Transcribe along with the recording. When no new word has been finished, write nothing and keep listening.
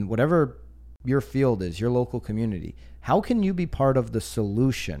Whatever your field is, your local community, how can you be part of the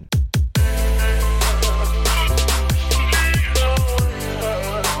solution?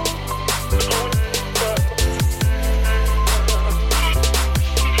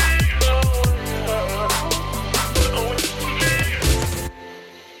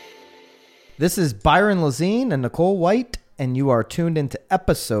 This is Byron Lazine and Nicole White, and you are tuned into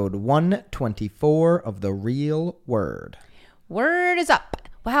episode 124 of The Real Word. Word is up.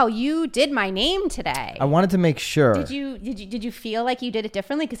 Wow, you did my name today. I wanted to make sure. Did you feel like you did it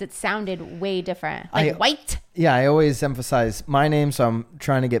differently? Because it sounded way different. Like White. Yeah, I always emphasize my name, so I'm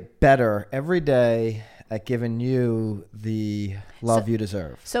trying to get better every day at giving you the love you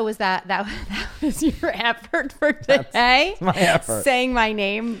deserve. So was that was your effort for today? That's my effort. Saying my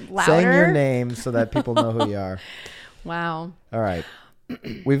name louder? Saying your name so that people know who you are. Wow. All right.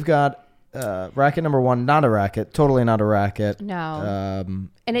 We've got racket number one, not a racket, totally not a racket. No.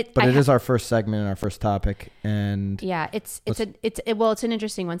 It is our first segment and our first topic. And yeah, it's an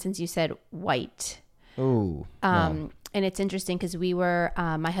interesting one since you said white. Ooh. No. And it's interesting because we were,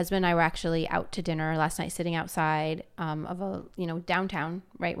 my husband and I were actually out to dinner last night, sitting outside of a, downtown,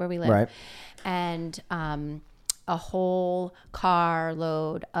 right where we live. Right. And a whole car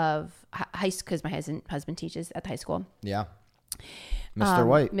load of high school, because my husband teaches at the high school. Yeah. Mr.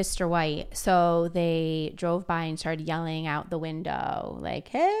 White. Mr. White. So they drove by and started yelling out the window, like,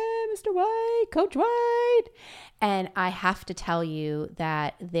 "Hey, Mr. White, Coach White." And I have to tell you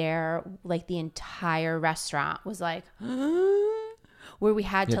that the entire restaurant was like, where we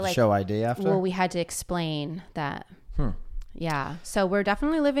had to show ID after? Well, we had to explain that. Yeah. So we're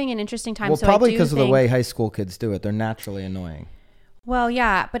definitely living in interesting times. Well, so probably because of the way high school kids do it. They're naturally annoying. Well,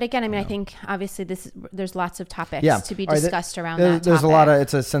 yeah. But again, I mean, I think obviously there's lots of topics to be discussed around that There's topic.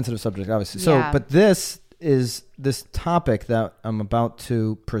 It's a sensitive subject, obviously. So, but this topic that I'm about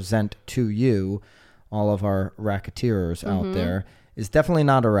to present to you, all of our racketeers out there, is definitely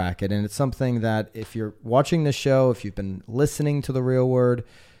not a racket. And it's something that if you're watching this show, if you've been listening to The Real Word,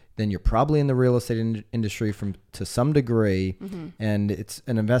 then you're probably in the real estate industry to some degree. And it's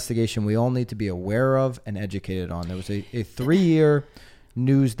an investigation we all need to be aware of and educated on. There was a 3-year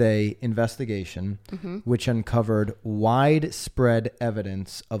Newsday investigation which uncovered widespread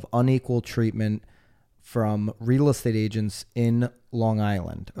evidence of unequal treatment from real estate agents in Long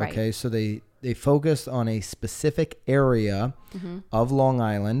Island. Right. Okay, so they focused on a specific area of Long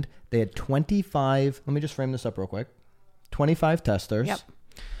Island. They had 25, let me just frame this up real quick, 25 testers. Yep.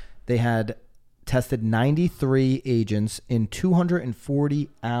 They had tested 93 agents in 240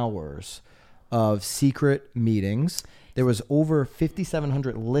 hours of secret meetings. There was over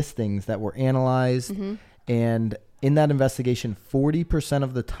 5,700 listings that were analyzed. And in that investigation, 40%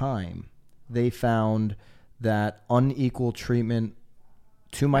 of the time, they found that unequal treatment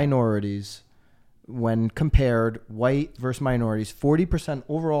to minorities, when compared white versus minorities, 40%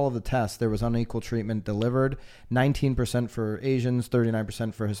 overall of the test, there was unequal treatment delivered, 19% for Asians,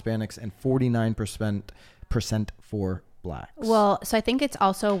 39% for Hispanics, and 49% for blacks. Well, so I think it's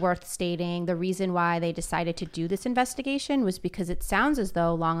also worth stating the reason why they decided to do this investigation was because it sounds as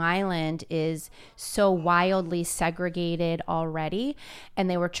though Long Island is so wildly segregated already, and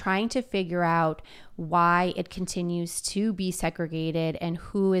they were trying to figure out why it continues to be segregated and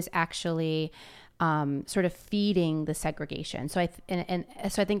who is actually sort of feeding the segregation. So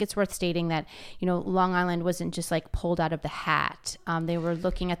so I think it's worth stating that, Long Island wasn't just like pulled out of the hat. They were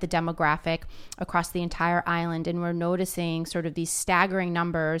looking at the demographic across the entire island and were noticing sort of these staggering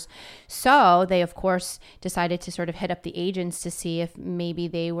numbers. So they, of course, decided to sort of hit up the agents to see if maybe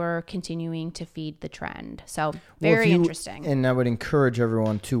they were continuing to feed the trend. So very interesting. And I would encourage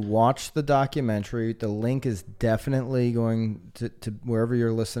everyone to watch the documentary. The link is definitely going to wherever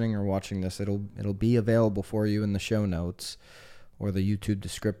you're listening or watching this. It'll be available for you in the show notes or the YouTube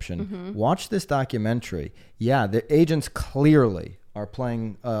description. Watch this documentary. Yeah, the agents clearly are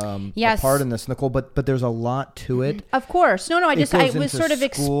playing a part in this, Nicole, but there's a lot to it. Of course. No, I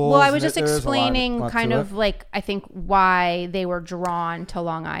was just explaining kind of like, I think, why they were drawn to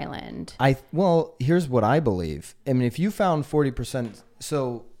Long Island. Here's what I believe. I mean, if you found 40%,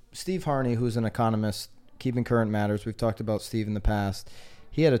 so Steve Harney, who's an economist, Keeping Current Matters, we've talked about Steve in the past,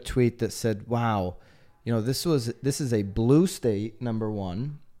 he had a tweet that said, wow, this is a blue state, number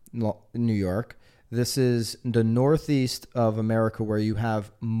one, New York. This is the Northeast of America where you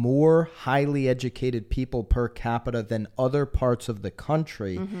have more highly educated people per capita than other parts of the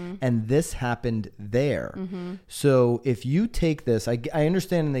country. And this happened there. So if you take this, I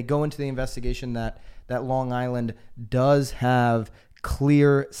understand, and they go into the investigation that Long Island does have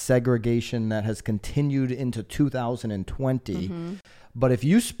clear segregation that has continued into 2020. But if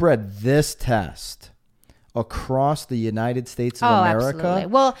you spread this test across the United States of America, absolutely.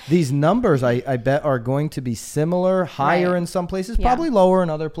 Well, these numbers I bet are going to be similar, higher in some places, probably lower in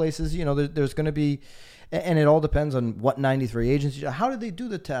other places. There's going to be, and it all depends on what 93 agencies. How did they do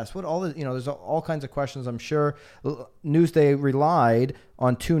the test? What all the, there's all kinds of questions. I'm sure Newsday relied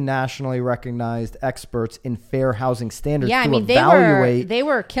on 2 nationally recognized experts in fair housing standards to evaluate they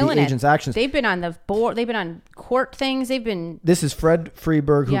were killing the agent's actions. They've been on the board. They've been on court things. This is Fred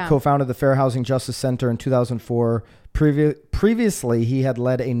Freeberg, who co-founded the Fair Housing Justice Center in 2004. Previously, he had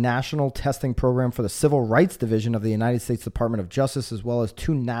led a national testing program for the Civil Rights Division of the United States Department of Justice, as well as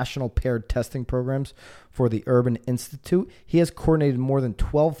 2 national paired testing programs for the Urban Institute. He has coordinated more than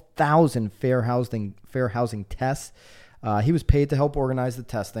 12,000 fair housing tests. He was paid to help organize the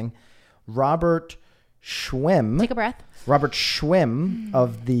testing. Robert Schwim. Take a breath. Robert Schwim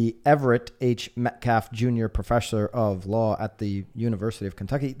of the Everett H. Metcalf Jr. Professor of Law at the University of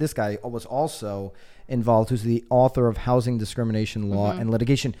Kentucky. This guy was also involved, who's the author of Housing Discrimination Law and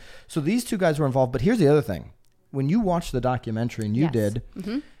Litigation. So these 2 guys were involved. But here's the other thing. When you watch the documentary, and you did,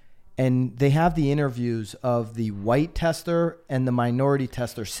 and they have the interviews of the white tester and the minority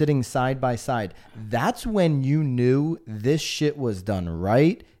tester sitting side by side, that's when you knew this shit was done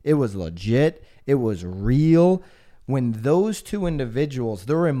right. It was legit. It was real. When those 2 individuals,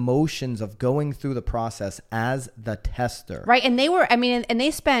 their emotions of going through the process as the tester. Right. And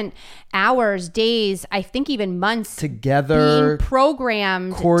they spent hours, days, I think even months together, being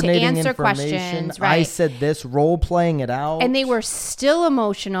programmed to answer questions. Right. I said this, role playing it out. And they were still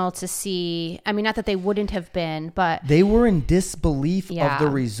emotional to see. I mean, not that they wouldn't have been, but they were in disbelief of the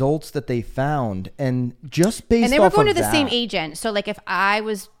results that they found. And just based off of that. And they were going to the same agent. So like if I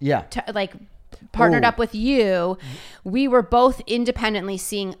was partnered up with you, we were both independently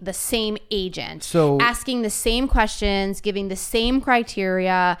seeing the same agent, so asking the same questions, giving the same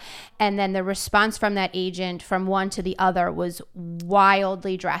criteria, and then the response from that agent from one to the other was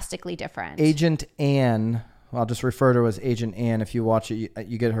wildly, drastically different. Agent Ann, I'll just refer to her as Agent Ann. If you watch it,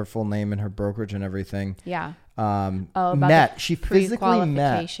 you get her full name and her brokerage and everything. Yeah. She physically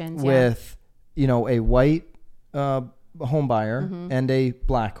met with, a white home buyer and a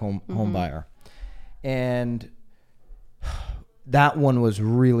black home buyer. And that one was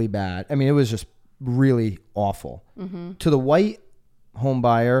really bad. I mean, it was just really awful. To the white home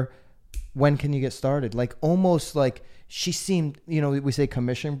buyer, when can you get started? Like almost like she seemed, we say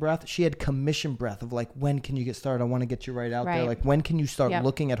commission breath. She had commission breath of like, when can you get started? I want to get you right out there. Like, when can you start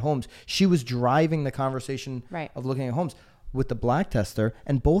looking at homes? She was driving the conversation of looking at homes with the black tester,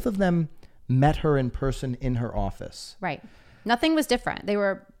 and both of them met her in person in her office. Right. Nothing was different. They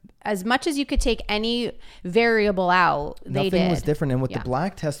were, as much as you could take any variable out, they did. Nothing was different. And with the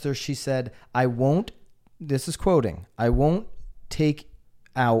black tester, she said, this is quoting, I won't take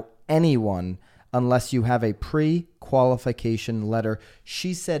out anyone unless you have a pre-qualification letter.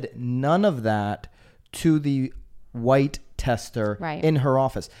 She said none of that to the white tester in her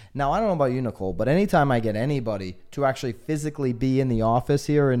office. Now, I don't know about you, Nicole, but anytime I get anybody to actually physically be in the office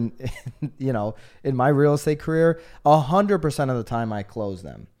here and, in my real estate career, 100% of the time I close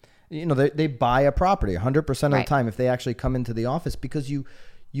them. They buy a property 100% of the time if they actually come into the office, because you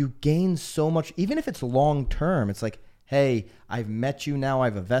gain so much, even if it's long term. It's like, hey, I've met you now. I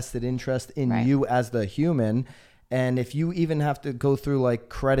have a vested interest in you as the human. And if you even have to go through like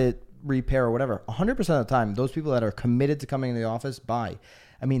credit repair or whatever, 100% of the time, those people that are committed to coming to the office buy.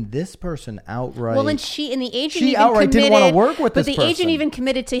 I mean, this person outright. Well, and the agent even outright didn't want to work with this person. But the agent even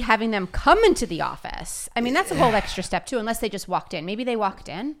committed to having them come into the office. I mean, that's a whole extra step too, unless they just walked in. Maybe they walked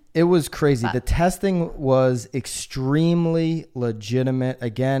in. It was crazy. The testing was extremely legitimate.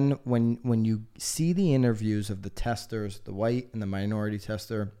 Again, when you see the interviews of the testers, the white and the minority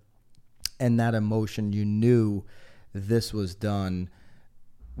tester, and that emotion, you knew this was done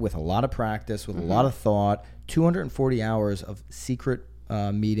with a lot of practice, with a lot of thought. 240 hours of secret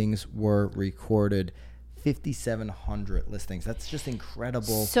meetings were recorded. 5,700 listings. That's just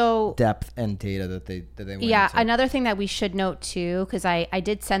incredible depth and data that they went into. Another thing that we should note too, because I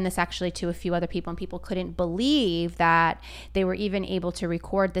did send this actually to a few other people, and people couldn't believe that they were even able to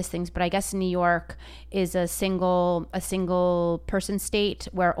record these things. But I guess New York is a single person state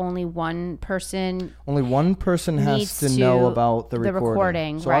where only one person has to know about the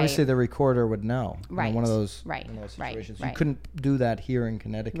recording. So right. obviously the recorder would know. Right. One of those situations. Right. You couldn't do that here in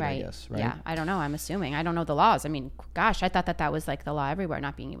Connecticut, I guess, right? Yeah, I don't know. I'm assuming. I don't know the laws. I mean, gosh, I thought that was like the law everywhere,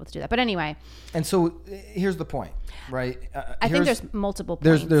 not being able to do that. But anyway. And so here's the point, right? I think there's multiple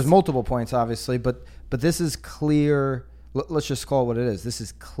points. There's multiple points, obviously, but this is clear. Let's just call it what it is. This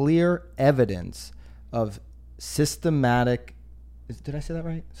is clear evidence of systematic Did I say that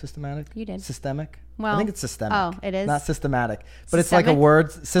right? Systematic? You did. Systemic? Well, I think it's systemic. Oh, it is? Not systematic. But Systemic? It's like a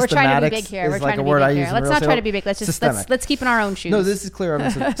word. Systematic. We're trying to be big here. Is We're like trying a to word be I big use here. in Let's real not try estate. to be big. Let's just Systemic. let's keep in our own shoes. No, this is clear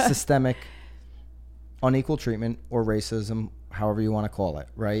evidence of systemic unequal treatment or racism, however you want to call it,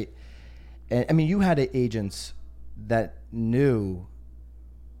 right? And, I mean, you had agents that knew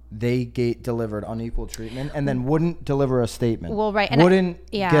they delivered unequal treatment and then wouldn't deliver a statement. Well, right. And wouldn't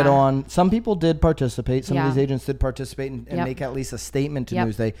get on. Some people did participate. Some of these agents did participate and make at least a statement to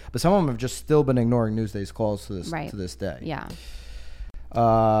Newsday. But some of them have just still been ignoring Newsday's calls to this day. Yeah.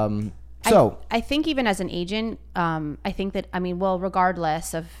 So I think even as an agent, I think that, I mean, well,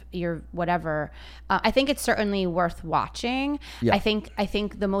 regardless of your whatever, I think it's certainly worth watching. Yeah. I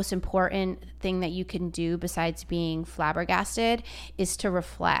think the most important thing that you can do besides being flabbergasted is to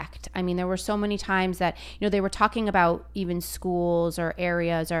reflect. I mean, there were so many times that, they were talking about even schools or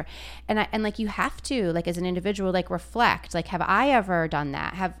areas and like you have to, like as an individual, like reflect, like, have I ever done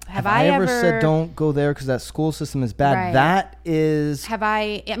that? Have I ever said don't go there because that school system is bad? Right. That is.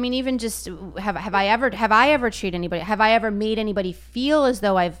 I mean, even just have I ever treated anybody? Have I ever made anybody feel as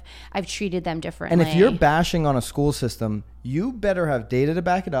though I've treated them differently? And if you're bashing on a school system, you better have data to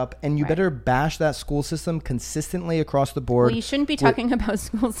back it up, and you better bash that school system consistently across the board. Well, you shouldn't be talking about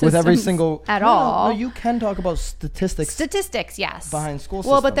school systems with every single at all. No, you can talk about statistics. Statistics, yes, behind school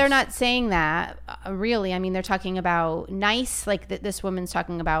systems. Well, but they're not saying that really. I mean, they're talking about nice. Like this woman's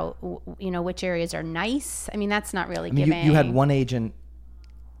talking about, which areas are nice. I mean, that's not really giving. You had one agent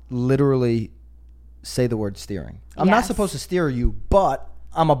literally say the word steering. I'm not supposed to steer you, but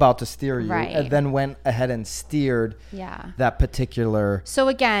I'm about to steer you. Right. And then went ahead and steered that particular So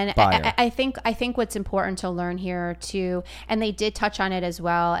again, buyer. I think what's important to learn here too, and they did touch on it as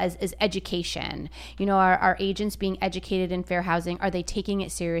well, as education. Are agents being educated in fair housing? Are they taking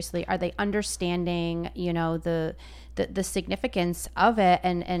it seriously? Are they understanding, the significance of it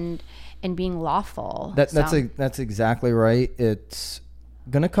and being lawful? That's exactly right. It's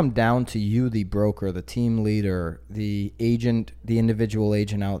going to come down to you, the broker, the team leader, the agent, the individual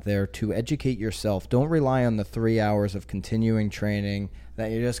agent out there, to educate yourself. Don't rely on the 3 hours of continuing training that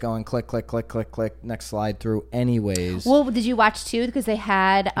you're just going click, click, click, click, click, next slide through anyways. Well, did you watch too? Because they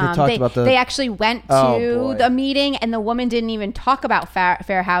had, they actually went to the meeting and the woman didn't even talk about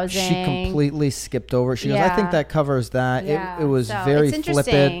fair housing. She completely skipped over. She goes, I think that covers that. Yeah. It was very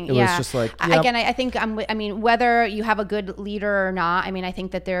flippant. It was just like, Again, I think, whether you have a good leader or not, I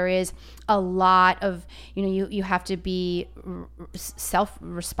think that there is a lot of, you have to be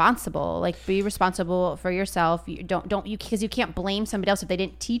self-responsible, like be responsible for yourself. You don't because you can't blame somebody else if they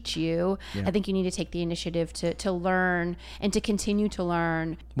didn't teach you. I think you need to take the initiative to learn and to continue to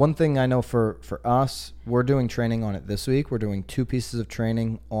learn. One thing I know for us, we're doing training on it this week. We're doing 2 pieces of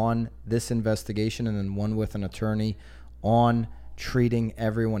training on this investigation and then one with an attorney on treating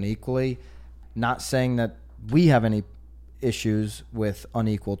everyone equally. Not saying that we have any issues with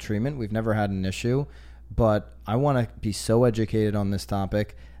unequal treatment. We've never had an issue, but I want to be so educated on this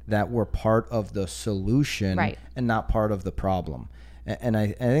topic that we're part of the solution and not part of the problem. And I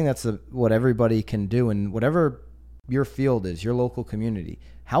think that's what everybody can do. And whatever your field is, your local community,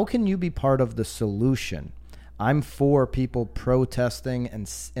 how can you be part of the solution? I'm for people protesting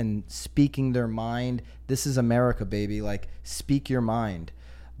and speaking their mind. This is America, baby. Like, speak your mind.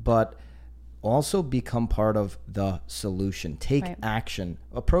 But also become part of the solution. Take action.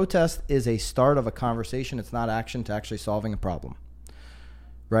 A protest is a start of a conversation. It's not action to actually solving a problem.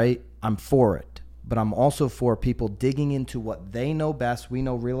 Right? I'm for it. But I'm also for people digging into what they know best. We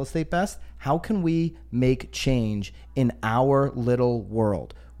know real estate best. How can we make change in our little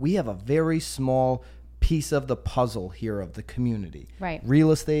world? We have a very small piece of the puzzle here of the community. Right.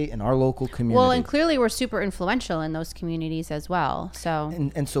 Real estate in our local community. Well, and clearly we're super influential in those communities as well. So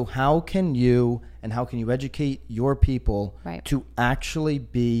and so how can you educate your people to actually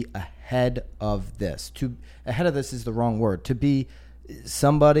be ahead of this? Ahead of this is the wrong word. To be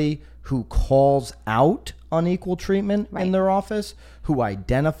somebody who calls out unequal treatment in their office, who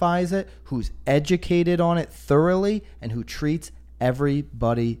identifies it, who's educated on it thoroughly, and who treats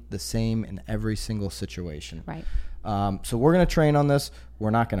everybody the same in every single situation. Right. So we're going to train on this.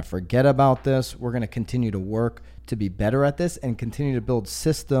 We're not going to forget about this. We're going to continue to work to be better at this and continue to build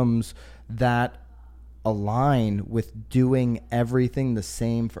systems that align with doing everything the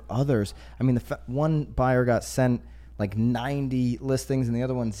same for others. I mean, one buyer got sent like 90 listings and the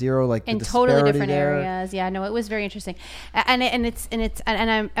other one 0, like in totally different areas. Yeah, no, it was very interesting. And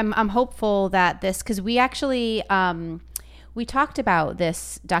I'm hopeful that this, because we actually, we talked about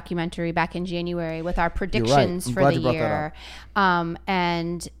this documentary back in January with our predictions for the year.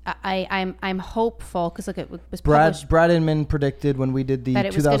 And I'm hopeful because look, it was published. Brad Inman predicted when we did the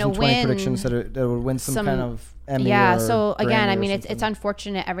 2020 predictions that it would win some kind of Emmy. Yeah. So again, I mean, it's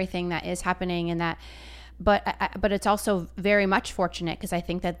unfortunate everything that is happening and that. But it's also very much fortunate because I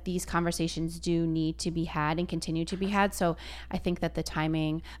think that these conversations do need to be had and continue to be had. So I think that the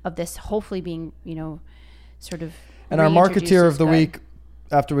timing of this hopefully being, sort of. And our marketeer of the week,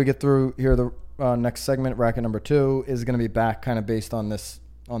 after we get through here, the next segment, racket number 2, is going to be back kind of based on this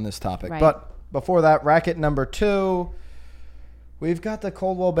topic. Right. But before that, racket number 2. We've got the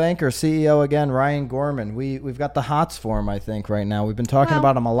Coldwell Banker CEO again, Ryan Gorman. We've got the hots for him, I think, right now. We've been talking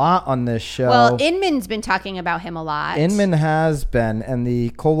about him a lot on this show. Well, Inman's been talking about him a lot. Inman has been, and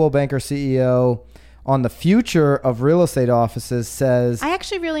the Coldwell Banker CEO on the future of real estate offices says... I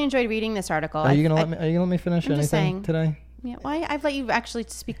actually really enjoyed reading this article. Are you gonna let me finish anything today? Yeah, well, I've let you actually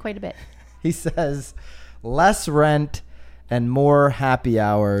speak quite a bit. He says, less rent and more happy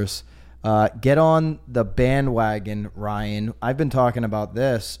hours. Get on the bandwagon, Ryan. I've been talking about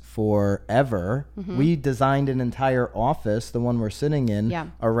this forever. Mm-hmm. We designed an entire office, the one we're sitting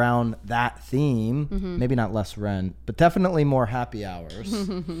in, around that theme. Mm-hmm. Maybe not less rent, but definitely more happy hours.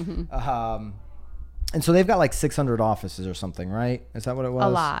 And so they've got like 600 offices or something, right? Is that what it was? A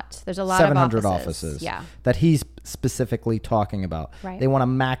lot. There's a lot 700 of offices that he's specifically talking about. Right. They want to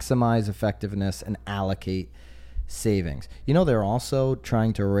maximize effectiveness and allocate savings. They're also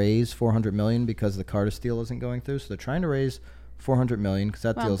trying to raise $400 million because the Carter deal isn't going through. So they're trying to raise $400 million because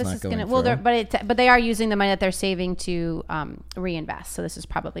that deal's not going through. But they are using the money that they're saving to reinvest. So this is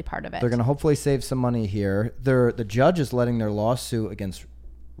probably part of it. They're going to hopefully save some money here. The judge is letting their lawsuit against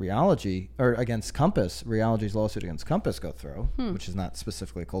against Compass, Realogy's lawsuit against Compass go through, which is not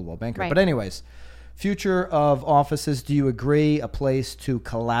specifically Coldwell Banker. Right. But anyways, future of offices, do you agree a place to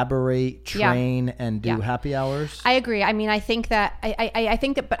collaborate, train, and do happy hours? I agree. I mean, I think that I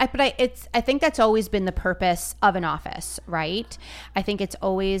think that's always been the purpose of an office, right? I think it's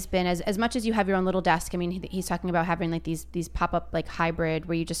always been as much as you have your own little desk. I mean, he's talking about having like these pop-up like hybrid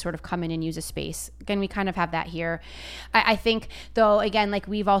where you just sort of come in and use a space. Again, we kind of have that here. I think though, again, like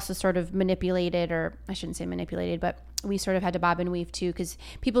we've also sort of manipulated, or I shouldn't say manipulated, but we sort of had to bob and weave too, because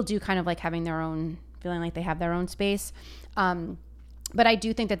people do kind of like having their own, feeling like they have their own space. But I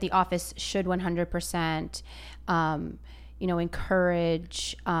do think that the office should 100%,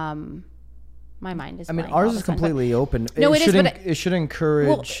 encourage, my mind is blank. Ours is completely open. No, it should encourage.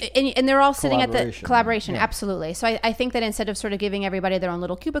 Well, and they're all sitting at the collaboration. Yeah. Absolutely. So I think that instead of sort of giving everybody their own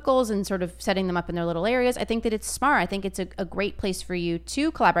little cubicles and sort of setting them up in their little areas, I think that it's smart. I think it's a great place for you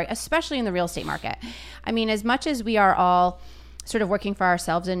to collaborate, especially in the real estate market. I mean, as much as we are all sort of working for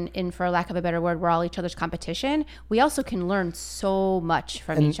ourselves and for lack of a better word, we're all each other's competition, we also can learn so much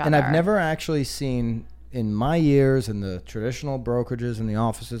from each other. And I've never actually seen, in my years in the traditional brokerages and the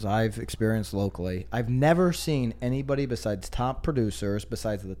offices I've experienced locally, I've never seen anybody besides top producers,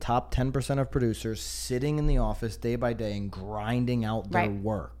 besides the top 10% of producers, sitting in the office day by day and grinding out their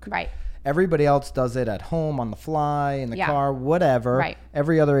work. Right. Everybody else does it at home, on the fly, in the car, whatever. Right.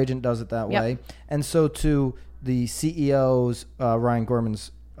 Every other agent does it that way. And so to the CEO's, Ryan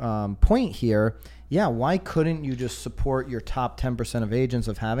Gorman's point here, why couldn't you just support your top 10% of agents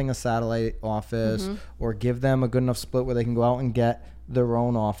of having a satellite office or give them a good enough split where they can go out and get their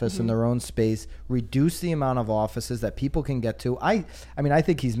own office in their own space, reduce the amount of offices that people can get to. I mean, I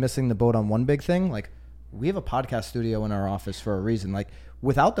think he's missing the boat on one big thing. Like, we have a podcast studio in our office for a reason. Like,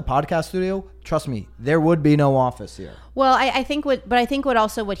 without the podcast studio, trust me, there would be no office here. Well, I think what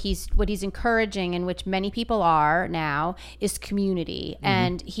he's encouraging, and which many people are now, is community.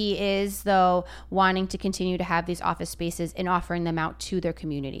 And he is, though, wanting to continue to have these office spaces and offering them out to their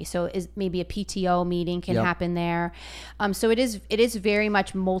community. So is maybe a PTO meeting can happen there. So it is very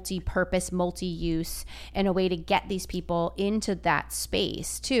much multi-purpose, multi-use, and a way to get these people into that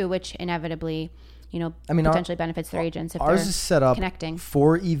space too, which inevitably potentially benefits their agents if ours they're is set up connecting.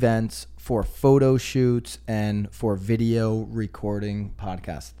 For events, for photo shoots, and for video recording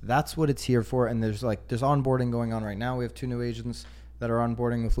podcasts. That's what it's here for. And there's onboarding going on right now. We have 2 new agents that are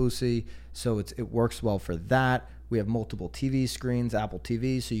onboarding with Lucy, so it works well for that. We have multiple TV screens, Apple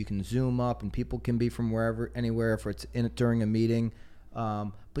TV, so you can zoom up and people can be from wherever, anywhere, if it's during a meeting.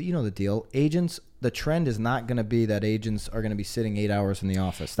 But you know the deal. Agents the trend is not going to be that agents are going to be sitting 8 hours in the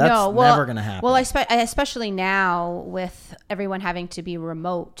office. That's never going to happen. Well, especially now with everyone having to be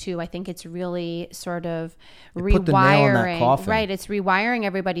remote too, I think it's really sort of rewiring. Put the nail in that coffin. Right. It's rewiring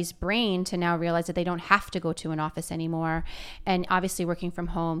everybody's brain to now realize that they don't have to go to an office anymore. And obviously working from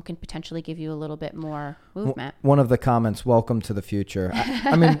home can potentially give you a little bit more movement. One of the comments, welcome to the future.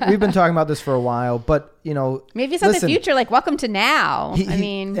 I mean, we've been talking about this for a while, but maybe it's not the future, like welcome to now.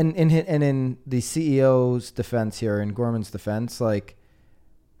 And in the CEO's defense here, in Gorman's defense, like,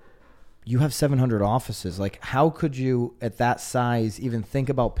 you have 700 offices. Like, how could you at that size even think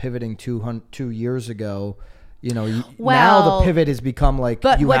about pivoting 2 years ago? Now the pivot has become like,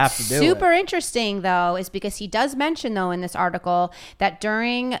 you have to do it. What's super interesting, though, is because he does mention, though, in this article that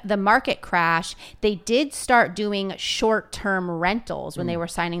during the market crash, they did start doing short-term rentals when they were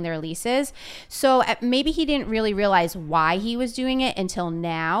signing their leases. So maybe he didn't really realize why he was doing it until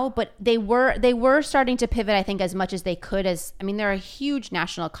now, but they were starting to pivot, I think, as much as they could. They're a huge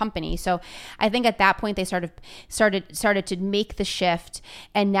national company. So I think at that point, they started to make the shift,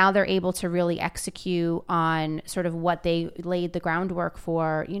 and now they're able to really execute on sort of what they laid the groundwork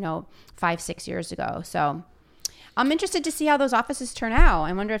for, 5-6 years ago. So I'm interested to see how those offices turn out.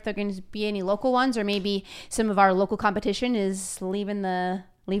 I wonder if there are going to be any local ones, or maybe some of our local competition is leaving the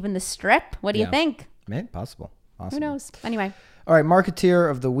strip. What do you think? Maybe possible. Who knows? Anyway. All right, Marketeer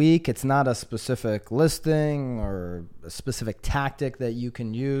of the Week. It's not a specific listing or a specific tactic that you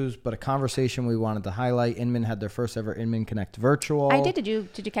can use, but a conversation we wanted to highlight. Inman had their first ever Inman Connect virtual. I did.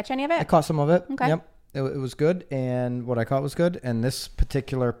 Did you catch any of it? I caught some of it. Okay. Yep. It was good, and what I caught was good. And this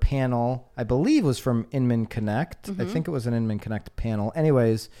particular panel, I believe, was from Inman Connect. I think it was an Inman Connect panel.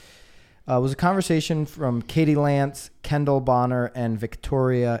 Anyways, it was a conversation from Katie Lance, Kendall Bonner, and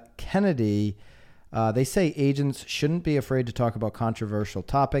Victoria Kennedy. They say agents shouldn't be afraid to talk about controversial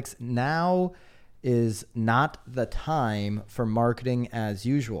topics. Now is not the time for marketing as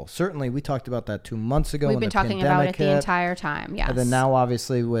usual. Certainly, we talked about that 2 months ago. We've been talking about it the entire time, yes. And then now,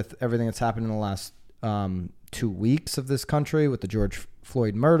 obviously, with everything that's happened in the last 2 weeks of this country with the George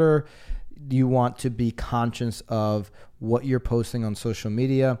Floyd murder, you want to be conscious of what you're posting on social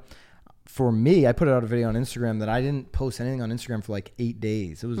media. For me, I put out a video on Instagram that I didn't post anything on Instagram for like 8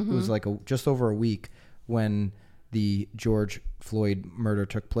 days. It was like just over a week when the George Floyd murder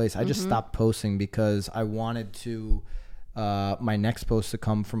took place. I just stopped posting because I wanted to my next post to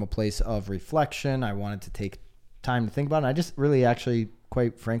come from a place of reflection. I wanted to take time to think about it. I just really actually,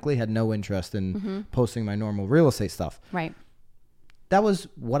 quite frankly, had no interest in posting my normal real estate stuff. Right. That was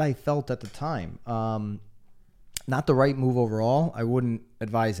what I felt at the time. Not the right move overall. I wouldn't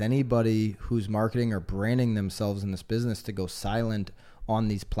advise anybody who's marketing or branding themselves in this business to go silent on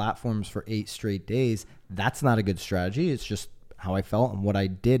these platforms for 8 straight days. That's not a good strategy. It's just how I felt and what I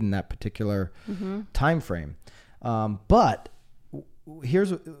did in that particular time frame. But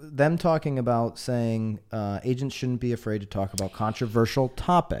here's them talking about saying agents shouldn't be afraid to talk about controversial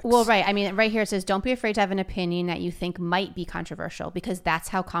topics. Well, right. I mean, right here it says, don't be afraid to have an opinion that you think might be controversial, because that's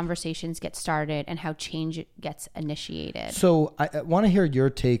how conversations get started and how change gets initiated. So I want to hear your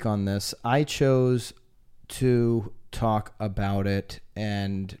take on this. I chose to talk about it,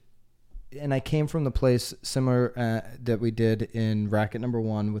 and I came from the place similar that we did in Racket Number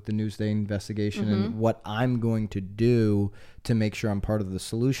 1 with the Newsday investigation and what I'm going to do to make sure I'm part of the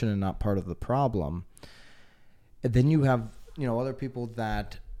solution and not part of the problem. And then you have, other people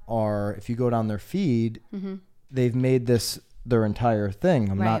that are, if you go down their feed, they've made this their entire thing.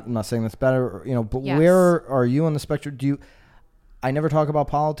 I'm not saying that's better, but yes. Where are you on the spectrum? I never talk about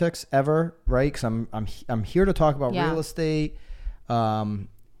politics ever, right? Because I'm here to talk about real estate.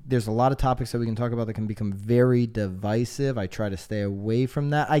 There's a lot of topics that we can talk about that can become very divisive. I try to stay away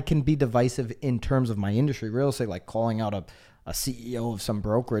from that. I can be divisive in terms of my industry, real estate, like calling out a CEO of some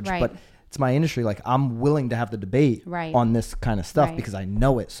brokerage, but it's my industry. Like, I'm willing to have the debate on this kind of stuff because I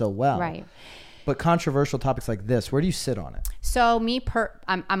know it so well. Right. But controversial topics like this, where do you sit on it? So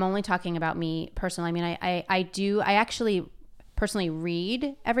I'm only talking about me personally. I mean, I actually personally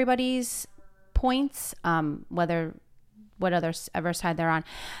read everybody's points, what other side they're on.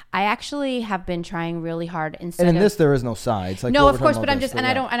 I actually have been trying really hard instead. And in this, there is no sides. Like, no, of course, but I'm just,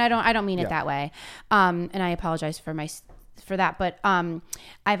 I don't mean it that way. And I apologize for that. But I've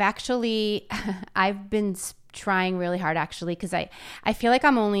been trying really hard actually, because I feel like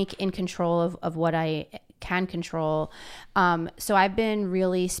I'm only in control of what I can control. So I've been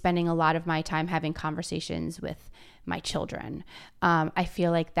really spending a lot of my time having conversations with my children. I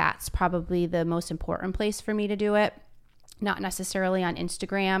feel like that's probably the most important place for me to do it. not necessarily on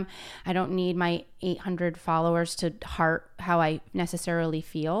Instagram. I don't need my 800 followers to heart how I necessarily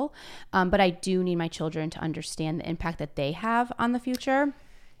feel. But I do need my children to understand the impact that they have on the future,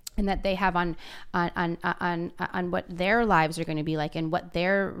 and that they have on what their lives are going to be like and what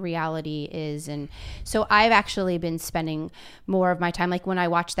their reality is. And so I've actually been spending more of my time, like when I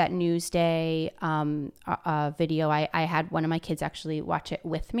watched that Newsday video, I had one of my kids actually watch it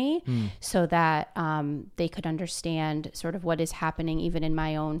with me so that they could understand sort of what is happening even in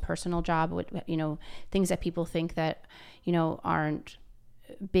my own personal job, things that people think that, aren't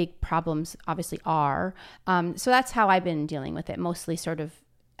big problems obviously are. So that's how I've been dealing with it, mostly sort of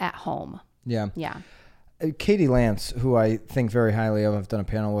at home. Yeah. Yeah. Katie Lance, who I think very highly of, I've done a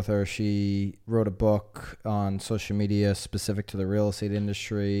panel with her. She wrote a book on social media specific to the real estate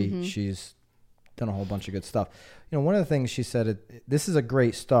industry. Mm-hmm. She's done a whole bunch of good stuff. One of the things she said, this is a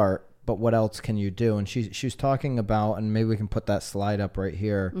great start, but what else can you do? And she was talking about, and maybe we can put that slide up right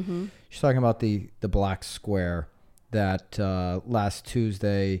here. Mm-hmm. She's talking about the black square that last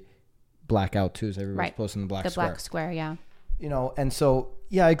Tuesday, Blackout Tuesday, everybody's posting the black square. The black square, yeah. And so,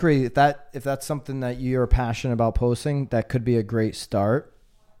 yeah, I agree if that's something that you're passionate about posting, that could be a great start.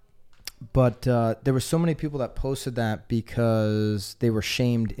 But there were so many people that posted that because they were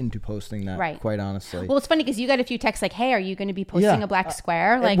shamed into posting that, right. Quite honestly. Well, it's funny because you got a few texts like, hey, are you going to be posting a black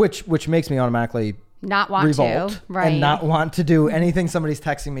square? Like, which makes me automatically not want revolt to, right? And not want to do anything somebody's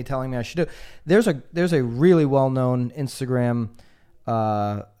texting me telling me I should do. There's a really well-known Instagram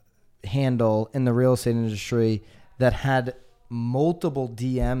handle in the real estate industry that had multiple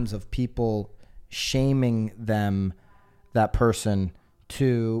DMs of people shaming that person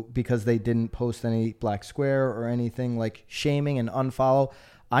because they didn't post any black square or anything, like shaming and unfollow.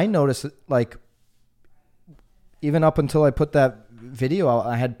 I noticed like even up until I put that video out,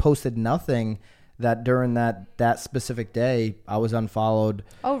 I had posted nothing that during that specific day I was unfollowed.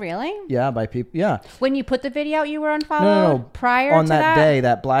 Oh, really? Yeah, by people. Yeah. When you put the video out, you were unfollowed? No. Prior on to that day,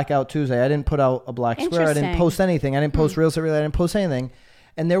 that Blackout Tuesday, I didn't put out a black square. I didn't post anything. I didn't post real estate. I didn't post anything.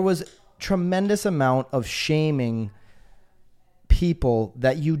 And there was tremendous amount of shaming people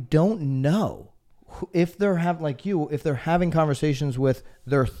that you don't know if they're having conversations with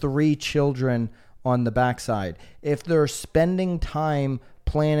their 3 children on the backside, if they're spending time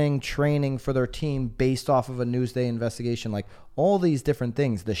planning training for their team based off of a Newsday investigation, like all these different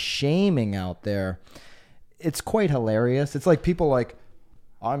things, the shaming out there, it's quite hilarious. It's like people like,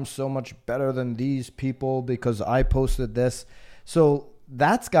 I'm so much better than these people because I posted this. So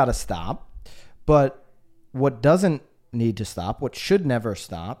that's got to stop. But what doesn't need to stop, what should never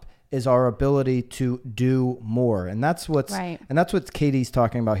stop, is our ability to do more. And that's what's right. And that's what Katie's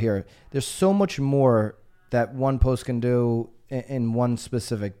talking about here. There's so much more that one post can do in one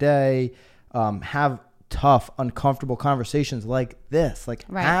specific day. Have tough, uncomfortable conversations like this. Like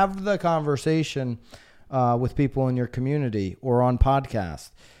right. Have the conversation with people in your community or on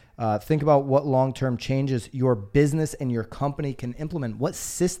podcast. Think about what long-term changes your business and your company can implement. What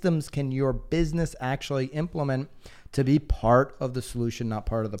systems can your business actually implement to be part of the solution, not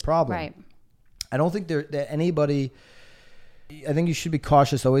part of the problem? Right. I don't think that anybody... I think you should be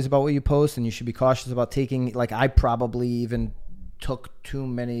cautious always about what you post, and you should be cautious about taking... Like, I probably even took too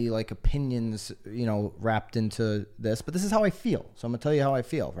many, like, opinions, wrapped into this. But this is how I feel. So I'm going to tell you how I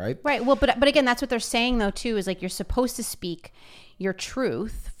feel, right? Right. Well, but again, that's what they're saying, though, too, is, like, you're supposed to speak your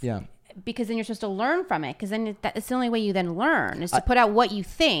truth. Yeah. Because then you're supposed to learn from it. Because then it's the only way you then learn is to put out what you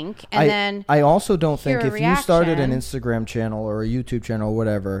think, and then I also don't think if you started an Instagram channel or a YouTube channel or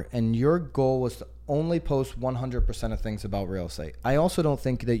whatever, and your goal was to only post 100% of things about real estate, I also don't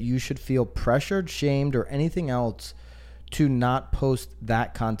think that you should feel pressured, shamed, or anything else to not post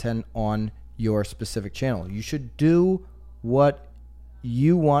that content on your specific channel. You should do what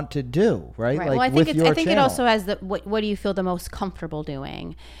you want to do, right? Right. Like, well, I think it also has what do you feel the most comfortable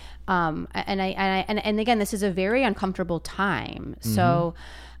doing? And again, this is a very uncomfortable time. Mm-hmm. So,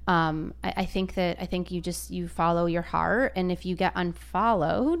 I think you follow your heart, and if you get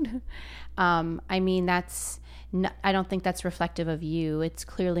unfollowed, I don't think that's reflective of you. It's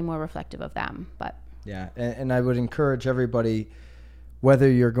clearly more reflective of them, but. Yeah. And I would encourage everybody, whether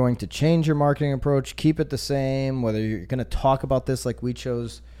you're going to change your marketing approach, keep it the same, whether you're going to talk about this like we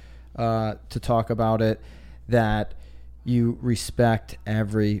chose to talk about it, that you respect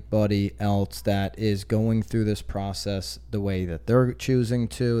everybody else that is going through this process the way that they're choosing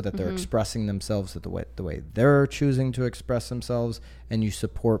to, that they're mm-hmm. expressing themselves the way they're choosing to express themselves, and you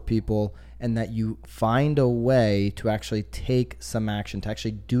support people, and that you find a way to actually take some action, to actually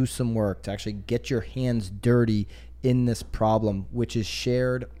do some work, to actually get your hands dirty in this problem, which is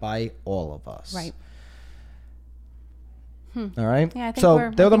shared by all of us. Right. All right. Yeah, I think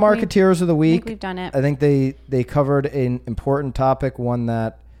so they're the marketeers of the week. I think we've done it. I think they covered an important topic, one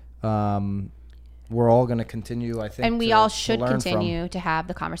that we're all going to continue, I think. And we all should continue to have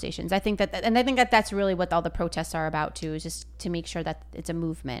the conversations. I think that's really what all the protests are about too, is just to make sure that it's a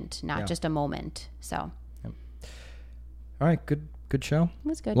movement, not just a moment. So. Yep. All right. Good show. It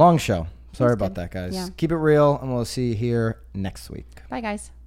was good. Long show. Sorry about that, guys. Yeah. Keep it real, and we'll see you here next week. Bye, guys.